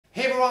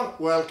everyone,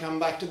 welcome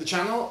back to the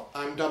channel.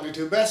 I'm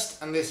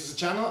W2Best and this is a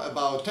channel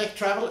about tech,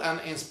 travel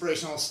and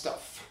inspirational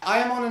stuff. I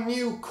am on a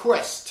new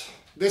quest.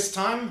 This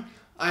time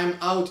I'm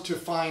out to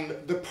find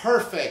the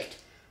perfect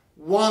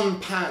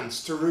one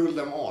pants to rule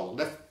them all.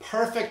 The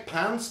perfect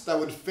pants that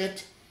would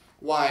fit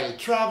while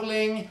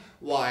traveling,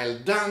 while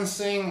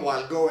dancing,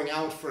 while going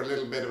out for a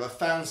little bit of a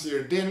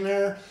fancier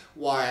dinner,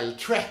 while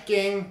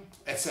trekking,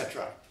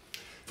 etc.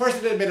 First,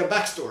 a little bit of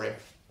backstory.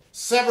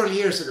 Several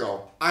years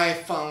ago, I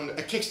found a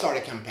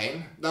Kickstarter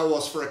campaign that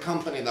was for a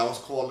company that was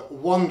called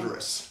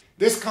Wonderous.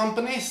 This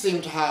company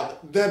seemed to have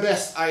the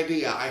best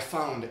idea I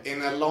found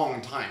in a long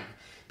time,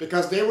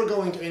 because they were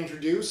going to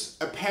introduce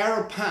a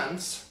pair of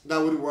pants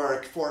that would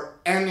work for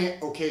any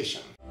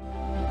occasion.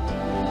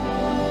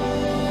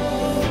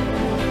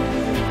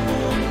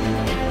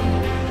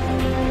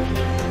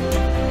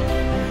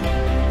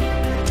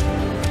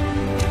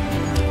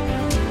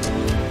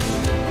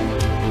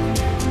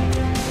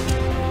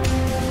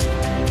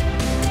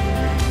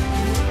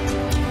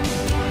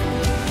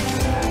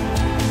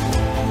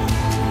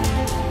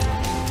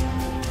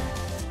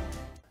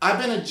 I've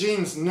been a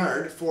jeans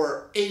nerd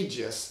for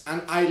ages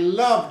and I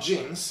love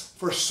jeans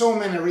for so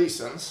many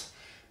reasons,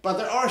 but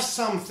there are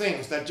some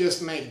things that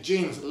just make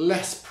jeans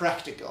less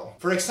practical.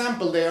 For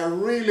example, they are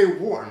really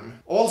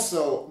warm.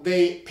 Also,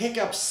 they pick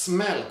up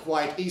smell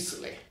quite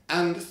easily.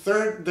 And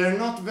third, they're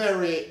not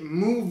very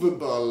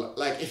movable.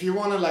 Like if you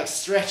want to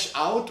stretch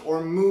out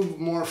or move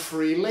more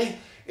freely,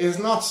 it's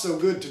not so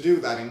good to do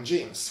that in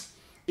jeans.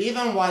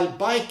 Even while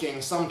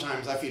biking,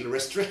 sometimes I feel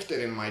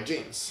restricted in my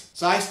jeans.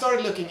 So I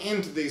started looking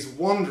into these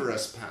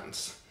Wondrous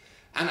pants.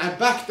 And I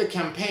backed the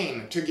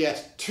campaign to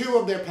get 2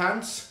 of their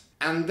pants.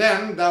 And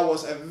then that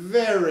was a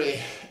very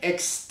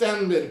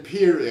extended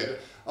period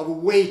of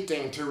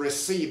waiting to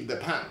receive the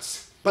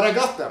pants. But I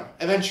got them,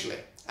 eventually.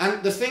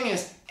 And the thing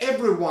is,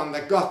 everyone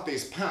that got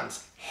these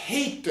pants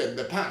hated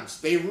the pants.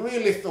 They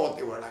really thought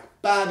they were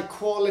bad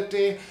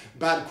quality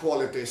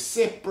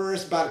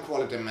zippers, bad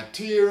quality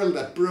material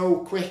that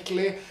broke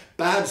quickly,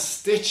 bad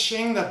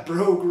stitching that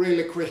broke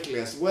really quickly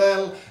as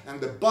well,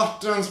 and the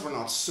buttons were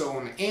not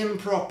sewn in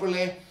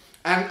properly.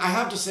 And I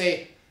have to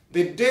say,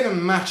 they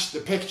didn't match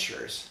the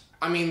pictures.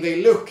 I mean,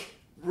 they look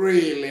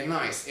really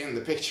nice in the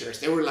pictures.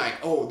 They were like,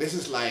 oh, this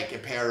is like a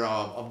pair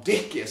of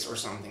Dickies or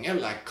something. They're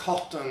like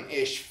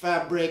cotton-ish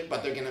fabric,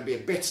 but they're gonna be a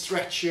bit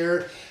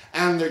stretchier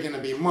and they're gonna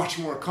be much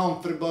more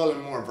comfortable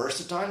and more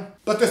versatile.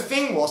 But the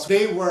thing was,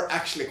 they were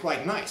actually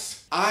quite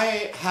nice.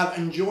 I have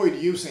enjoyed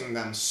using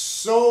them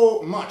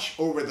so much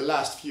over the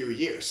last few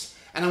years.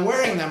 And I'm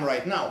wearing them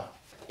right now.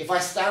 If I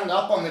stand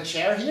up on the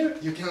chair here,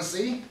 you can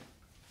see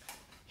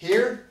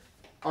here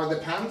are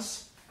the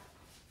pants.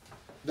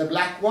 The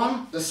black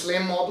one, the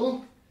slim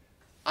model.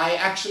 I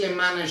actually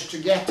managed to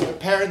get a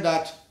pair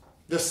that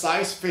the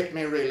size fit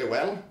me really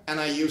well, and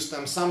I use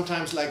them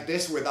sometimes like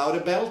this without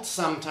a belt,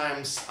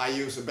 sometimes I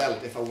use a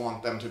belt if I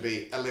want them to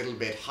be a little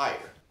bit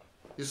higher.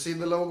 You see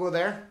the logo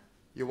there?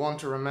 You want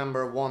to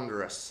remember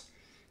Wondrous,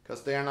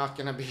 because they're not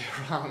gonna be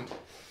around.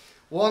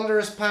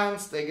 Wondrous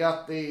pants, they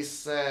got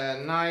these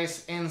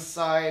nice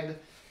inside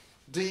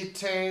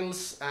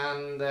details,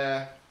 and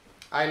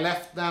I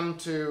left them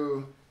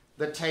to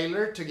the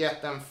tailor to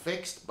get them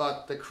fixed,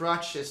 but the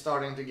crotch is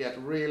starting to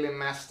get really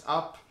messed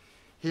up.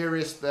 Here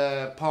is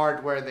the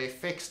part where they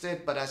fixed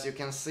it, but as you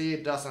can see,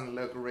 it doesn't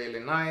look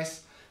really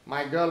nice.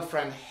 My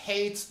girlfriend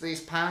hates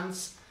these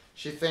pants.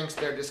 She thinks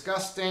they're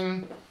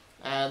disgusting.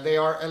 They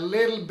are a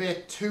little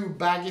bit too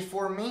baggy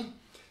for me.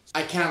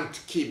 I can't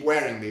keep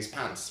wearing these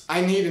pants. I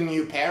need a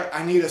new pair.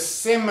 I need a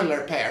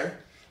similar pair.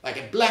 Like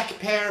a black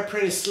pair,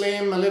 pretty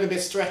slim, a little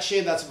bit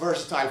stretchy, that's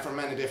versatile for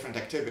many different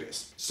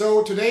activities.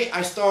 So today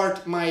I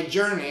start my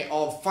journey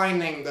of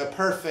finding the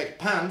perfect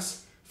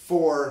pants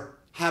for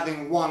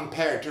having one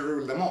pair to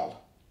rule them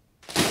all.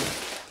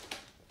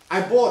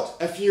 I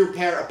bought a few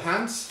pair of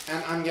pants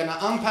and I'm gonna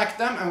unpack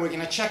them and we're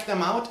gonna check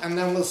them out, and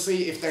then we'll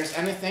see if there's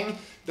anything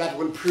that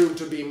will prove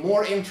to be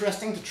more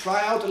interesting to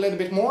try out a little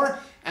bit more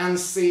and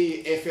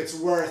see if it's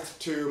worth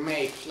to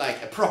make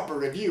a proper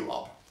review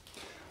of.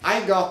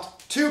 I got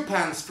 2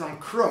 pants from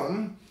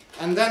Chrome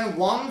and then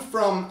one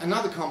from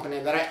another company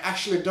that I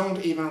actually don't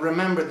even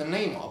remember the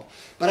name of.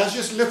 But I was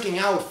just looking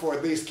out for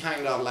these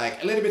kind of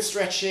a little bit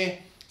stretchy,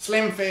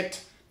 slim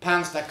fit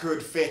pants that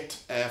could fit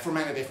for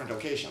many different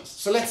occasions.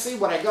 So let's see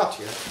what I got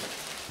here.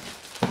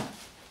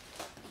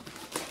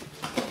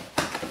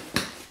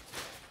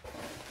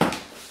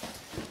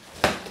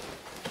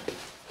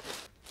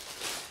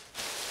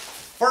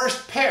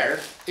 First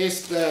pair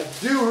is the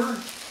Dur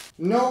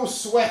No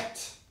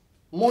Sweat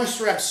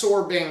moisture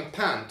absorbing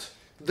pant.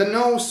 The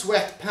No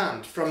Sweat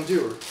pant from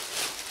Dur.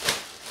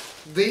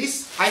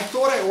 These, I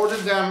thought I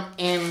ordered them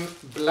in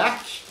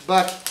black,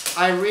 but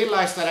I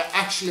realized that I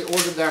actually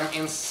ordered them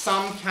in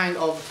some kind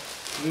of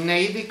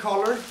navy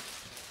color.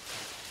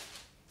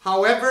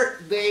 However,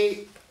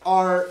 they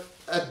are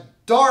a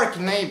dark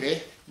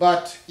navy,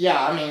 but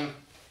yeah, I mean,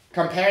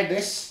 compare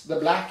this, the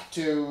black,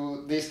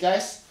 to these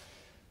guys.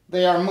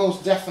 They are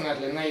most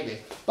definitely navy.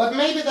 But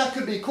maybe that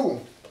could be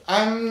cool.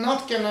 I'm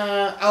not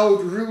gonna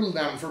outrule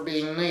them for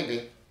being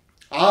navy.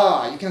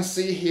 Ah, you can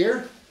see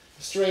here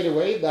straight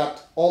away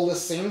that all the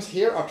seams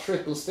here are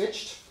triple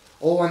stitched.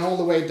 Oh, and all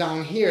the way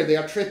down here they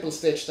are triple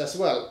stitched as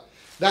well.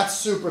 That's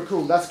super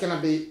cool. That's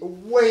gonna be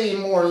way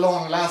more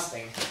long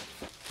lasting.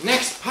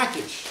 Next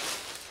package.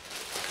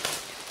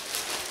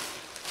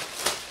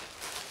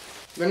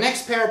 The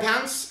next pair of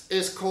pants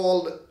is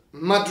called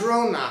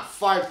Madrona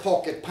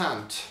 5-pocket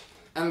pant,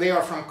 and they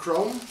are from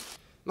Chrome.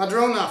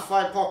 Madrona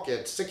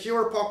 5-pocket,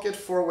 secure pocket,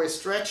 4-way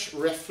stretch,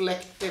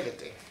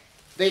 reflectivity.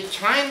 They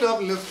kind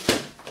of look a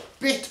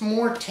bit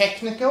more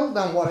technical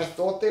than what I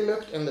thought they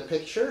looked in the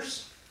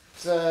pictures.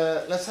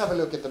 So, let's have a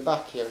look at the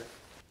back here.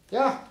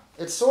 Yeah,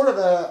 it's sort of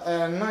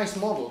a nice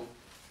model.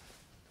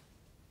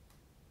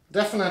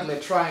 Definitely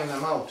trying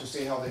them out to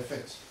see how they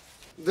fit.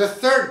 The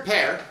third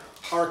pair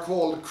are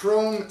called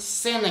Chrome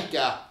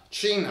Seneca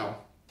Chino.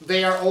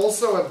 They are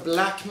also a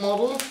black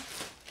model,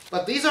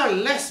 but these are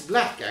less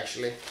black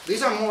actually.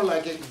 These are more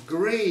like a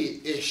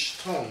grey-ish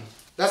tone.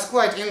 That's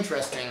quite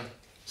interesting.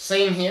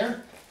 Same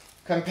here.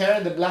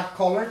 Compare the black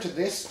color to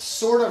this,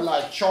 sort of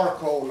like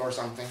charcoal or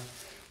something.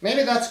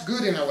 Maybe that's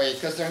good in a way,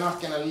 because they're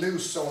not going to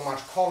lose so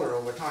much color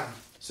over time.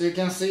 So you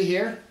can see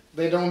here,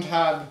 they don't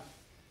have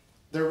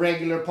the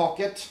regular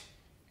pocket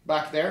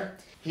back there.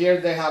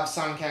 Here they have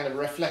some kind of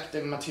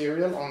reflective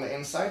material on the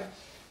inside.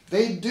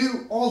 They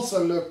do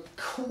also look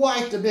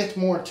quite a bit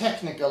more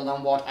technical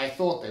than what I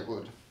thought they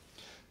would.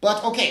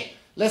 But okay,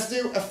 let's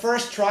do a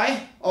first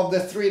try of the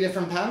 3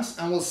 different pants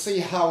and we'll see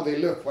how they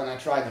look when I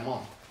try them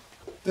on.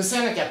 The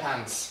Seneca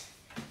pants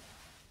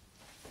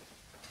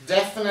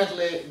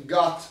definitely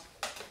got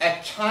a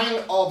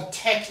kind of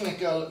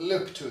technical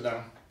look to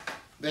them.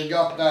 They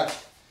got that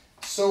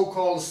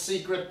so-called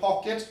secret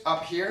pocket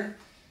up here,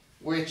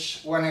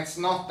 which when it's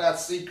not that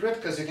secret,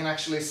 because you can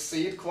actually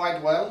see it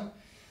quite well,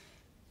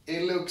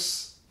 it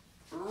looks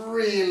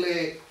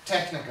really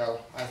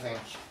technical, I think.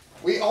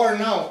 We are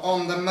now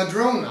on the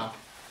Madrona.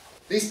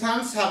 These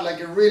pants have like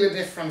a really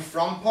different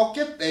front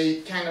pocket.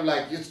 They kind of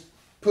like, you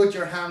put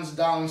your hands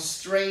down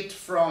straight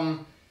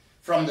from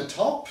the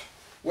top,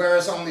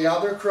 whereas on the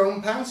other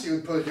Chrome pants you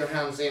would put your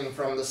hands in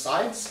from the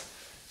sides.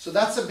 So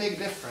that's a big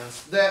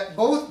difference.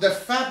 Both the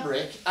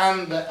fabric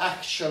and the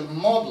actual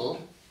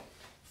model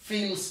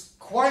feels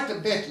quite a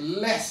bit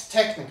less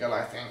technical,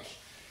 I think.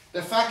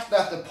 The fact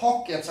that the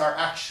pockets are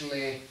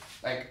actually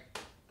like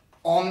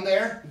on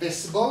there,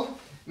 visible,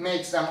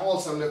 makes them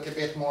also look a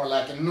bit more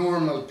like a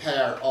normal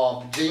pair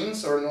of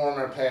jeans or a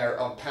normal pair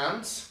of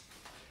pants.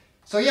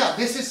 So yeah,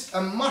 this is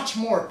a much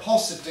more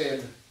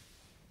positive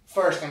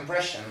first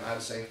impression,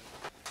 I'd say.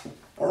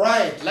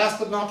 Alright, last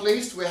but not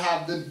least, we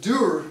have the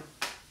Dur,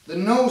 the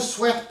no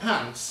sweat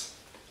pants.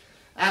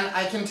 And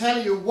I can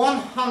tell you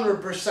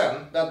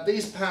 100% that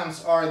these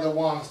pants are the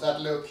ones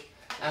that look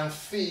and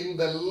feel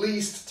the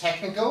least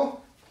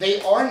technical.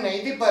 They are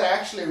navy, but I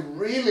actually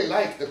really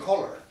like the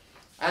color.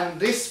 And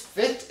this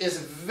fit is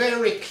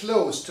very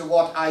close to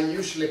what I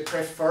usually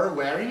prefer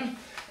wearing,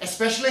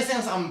 especially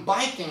since I'm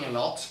biking a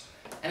lot.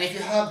 And if you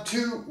have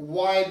too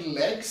wide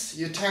legs,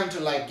 you tend to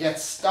like get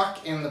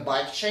stuck in the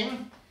bike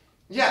chain.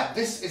 Yeah,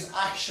 this is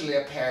actually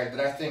a pair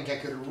that I think I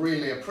could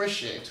really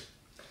appreciate.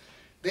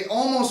 They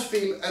almost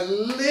feel a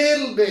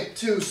little bit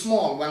too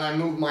small when I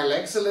move my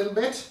legs a little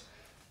bit.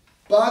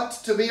 But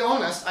to be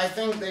honest, I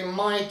think they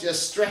might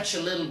just stretch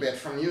a little bit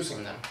from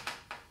using them.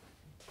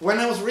 When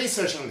I was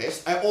researching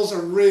this, I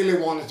also really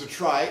wanted to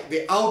try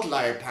the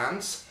Outlier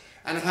pants.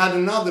 And I had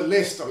another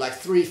list of like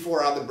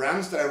 3-4 other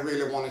brands that I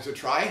really wanted to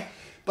try.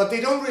 But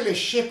they don't really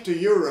ship to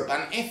Europe,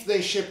 and if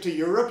they ship to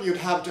Europe, you'd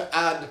have to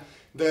add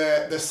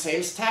the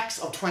sales tax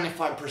of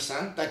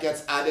 25% that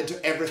gets added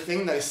to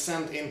everything that is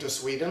sent into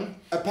Sweden.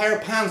 A pair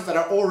of pants that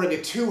are already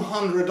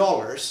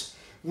 $200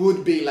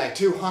 would be like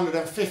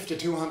 $250,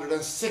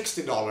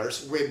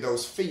 $260 with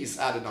those fees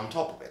added on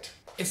top of it.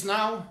 It's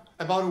now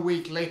about a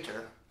week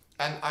later,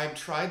 and I've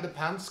tried the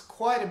pants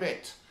quite a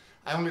bit.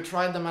 I only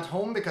tried them at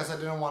home because I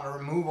didn't want to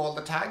remove all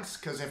the tags,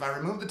 because if I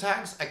remove the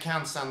tags, I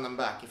can't send them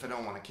back if I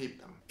don't want to keep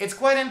them. It's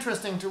quite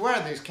interesting to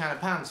wear these kind of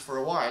pants for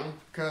a while,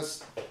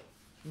 because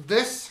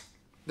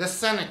the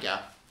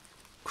Seneca,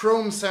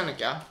 Chrome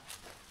Seneca,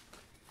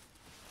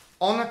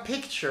 on a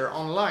picture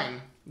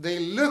online, they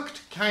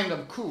looked kind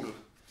of cool,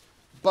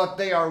 but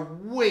they are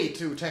way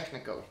too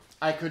technical.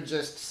 I could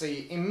just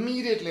see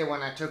immediately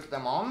when I took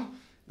them on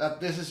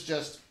that this is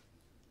just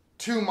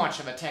too much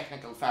of a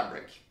technical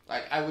fabric.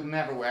 Like, I would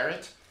never wear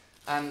it.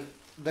 And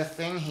the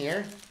thing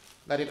here,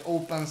 that it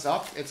opens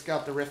up, it's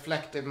got the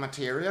reflective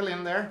material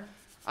in there.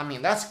 I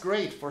mean, that's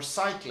great for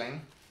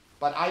cycling,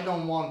 but I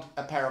don't want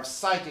a pair of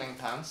cycling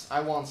pants. I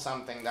want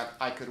something that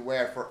I could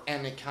wear for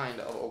any kind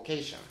of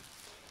occasion.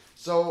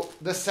 So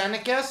the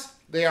Senecas,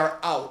 they are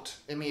out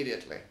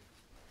immediately.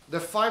 The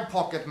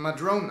 5-pocket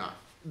Madrona.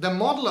 The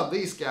model of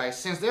these guys,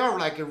 since they are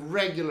like a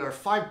regular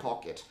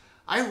 5-pocket,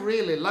 I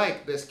really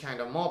like this kind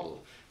of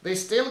model. They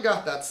still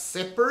got that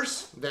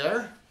zippers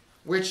there,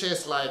 which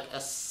is like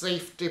a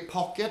safety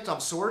pocket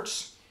of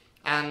sorts.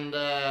 And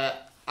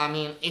I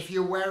mean, if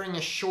you're wearing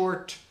a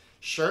short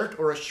shirt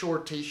or a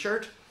short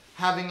t-shirt,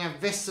 having a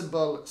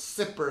visible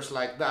zippers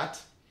like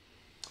that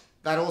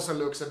also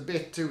looks a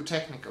bit too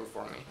technical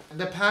for me.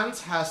 The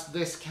pants has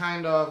this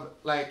kind of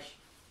like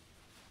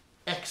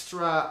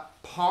extra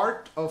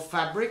part of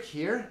fabric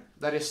here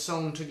that is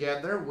sewn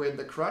together with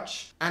the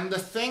crotch. And the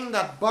thing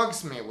that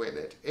bugs me with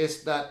it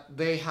is that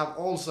they have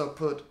also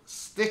put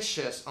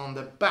stitches on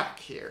the back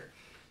here.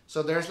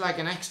 So there's like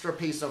an extra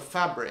piece of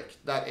fabric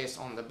that is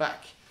on the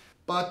back.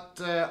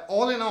 But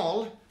all in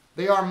all,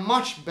 they are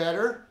much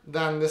better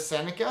than the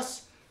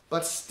Senecas.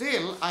 But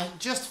still, I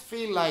just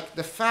feel like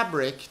the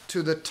fabric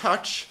to the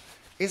touch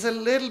is a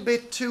little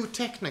bit too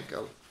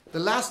technical. The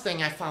last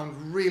thing I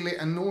found really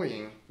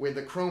annoying with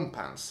the chrome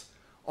pants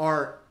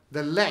are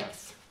the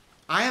length.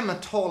 I am a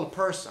tall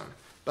person,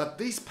 but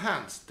these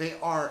pants, they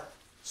are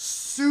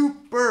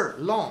super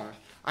long.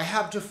 I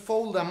have to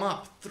fold them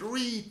up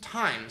 3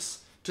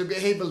 times to be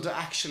able to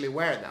actually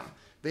wear them.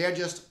 They are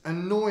just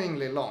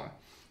annoyingly long.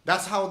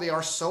 That's how they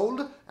are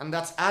sold, and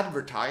that's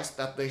advertised,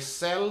 that they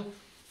sell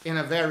in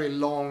a very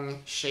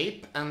long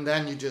shape, and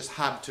then you just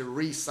have to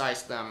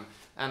resize them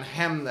and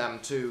hem them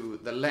to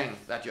the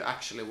length that you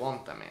actually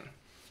want them in.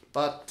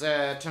 But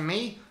to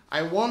me,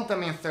 I want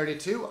them in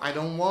 32, I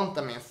don't want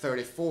them in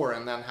 34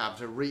 and then have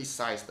to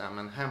resize them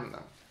and hem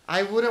them.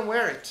 I wouldn't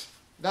wear it.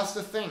 That's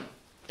the thing.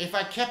 If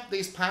I kept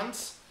these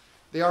pants,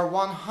 they are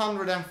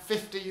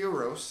 150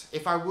 euros.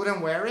 If I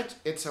wouldn't wear it,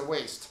 it's a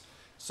waste.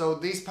 So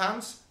these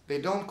pants,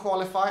 they don't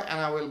qualify, and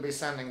I will be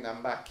sending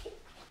them back.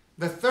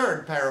 The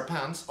third pair of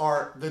pants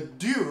are the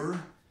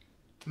Dur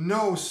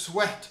No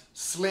Sweat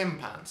Slim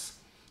Pants.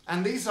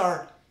 And these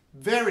are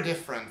very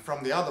different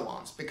from the other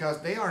ones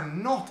because they are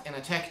not in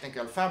a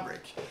technical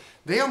fabric.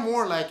 They are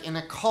more like in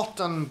a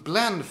cotton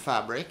blend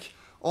fabric,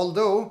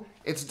 although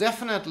it's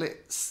definitely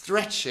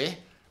stretchy,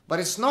 but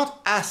it's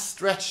not as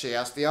stretchy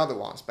as the other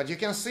ones. But you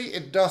can see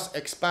it does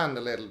expand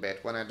a little bit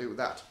when I do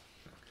that.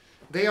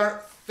 They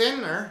are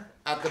thinner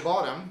at the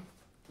bottom.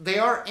 They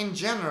are in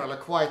general a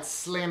quite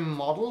slim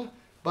model,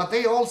 but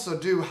they also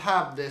do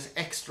have this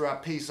extra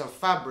piece of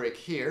fabric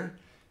here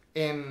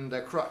in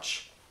the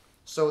crotch.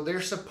 So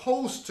they're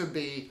supposed to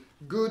be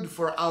good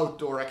for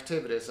outdoor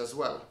activities as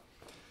well.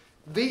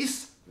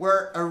 These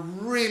were a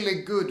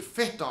really good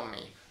fit on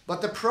me,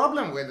 but the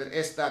problem with it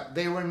is that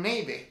they were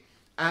navy.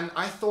 And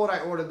I thought I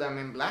ordered them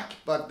in black,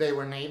 but they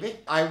were navy.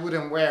 I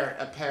wouldn't wear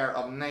a pair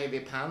of navy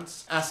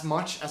pants as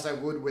much as I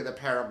would with a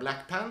pair of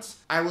black pants.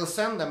 I will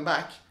send them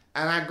back,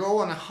 and I go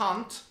on a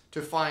hunt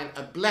to find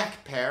a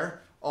black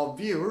pair of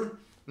Wonderous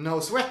No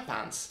Sweat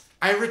pants.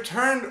 I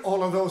returned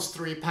all of those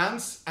 3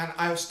 pants, and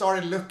I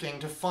started looking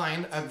to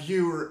find a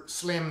Wonderous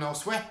Slim No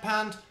Sweat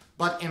pant,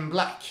 but in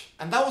black.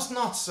 And that was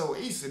not so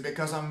easy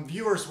because on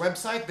Wonderous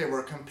website they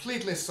were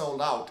completely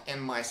sold out in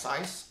my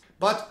size.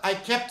 But I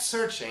kept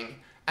searching,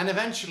 and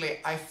eventually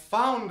I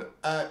found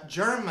a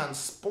German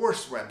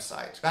sports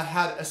website that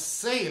had a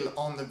sale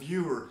on the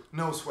Wonderous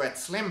No Sweat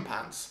Slim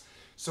pants.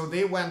 So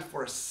they went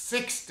for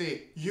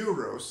 60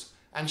 euros,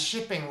 and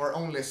shipping were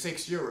only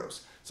 6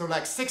 euros. So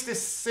like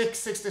 66,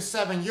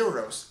 67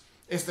 euros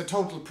is the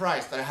total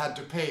price that I had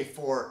to pay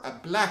for a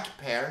black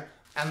pair,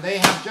 and they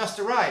have just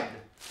arrived.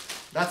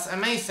 That's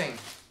amazing.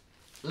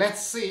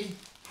 Let's see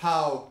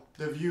how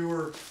the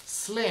Wonderous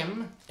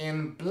Slim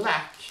in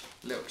black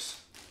looks.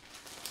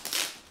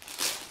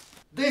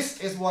 This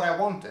is what I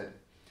wanted.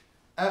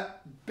 A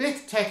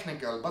bit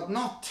technical, but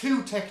not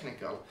too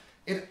technical.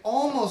 It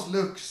almost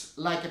looks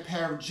like a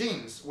pair of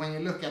jeans when you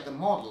look at the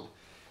model.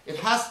 It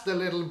has the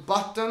little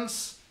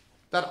buttons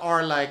that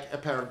are like a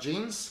pair of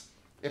jeans.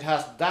 It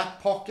has that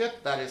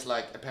pocket that is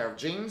like a pair of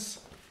jeans.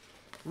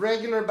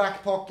 Regular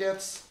back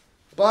pockets,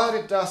 but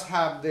it does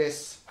have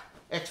this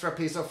extra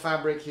piece of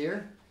fabric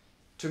here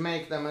to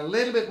make them a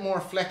little bit more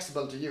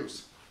flexible to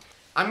use.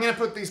 I'm gonna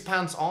put these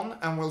pants on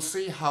and we'll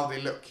see how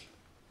they look.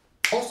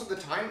 Most of the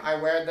time I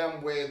wear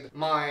them with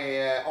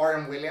my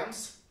RM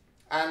Williams,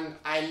 and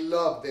I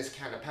love this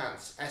kind of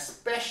pants,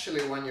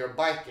 especially when you're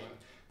biking.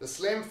 The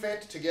slim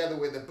fit together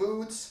with the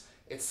boots,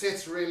 it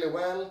sits really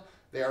well.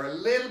 They are a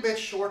little bit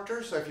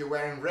shorter, so if you're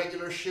wearing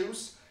regular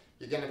shoes,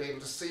 you're gonna be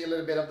able to see a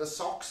little bit of the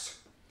socks.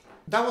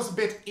 That was a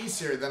bit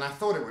easier than I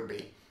thought it would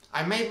be.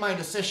 I made my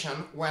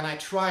decision when I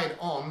tried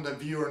on the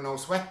Wonderous No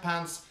Sweat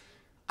pants.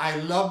 I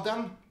love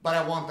them, but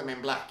I want them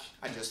in black.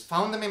 I just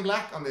found them in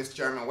black on this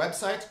German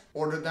website,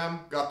 ordered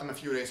them, got them a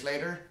few days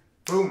later.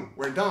 Boom,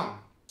 we're done.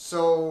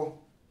 So,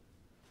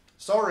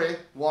 sorry,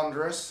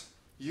 Wonderous,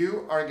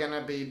 you are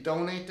gonna be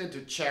donated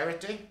to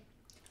charity.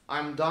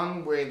 I'm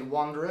done with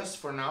Wonderous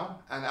for now,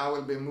 and I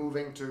will be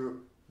moving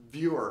to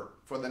Viewer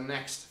for the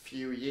next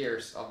few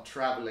years of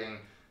traveling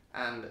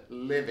and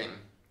living.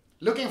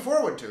 Looking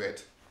forward to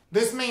it.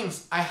 This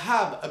means I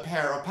have a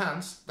pair of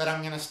pants that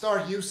I'm gonna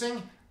start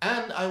using,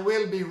 and I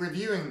will be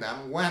reviewing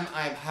them when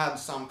I've had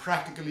some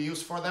practical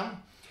use for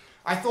them.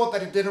 I thought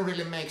that it didn't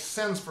really make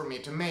sense for me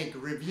to make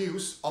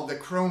reviews of the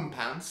chrome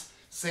pants,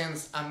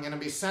 since I'm gonna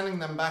be sending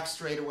them back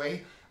straight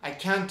away. I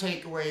can't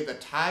take away the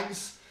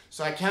tags,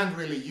 so I can't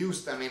really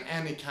use them in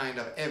any kind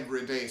of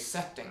everyday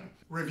setting.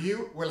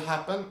 Review will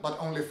happen, but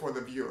only for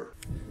the viewer.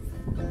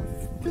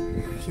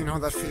 You know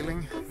that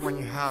feeling when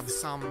you have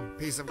some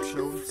piece of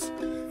clothes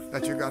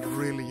that you got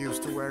really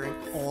used to wearing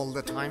all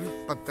the time,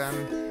 but then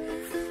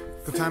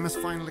the time has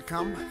finally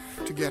come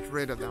to get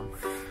rid of them.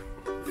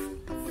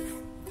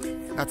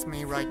 That's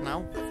me right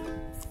now.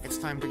 It's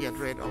time to get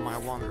rid of my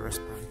Wonderous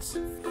pants.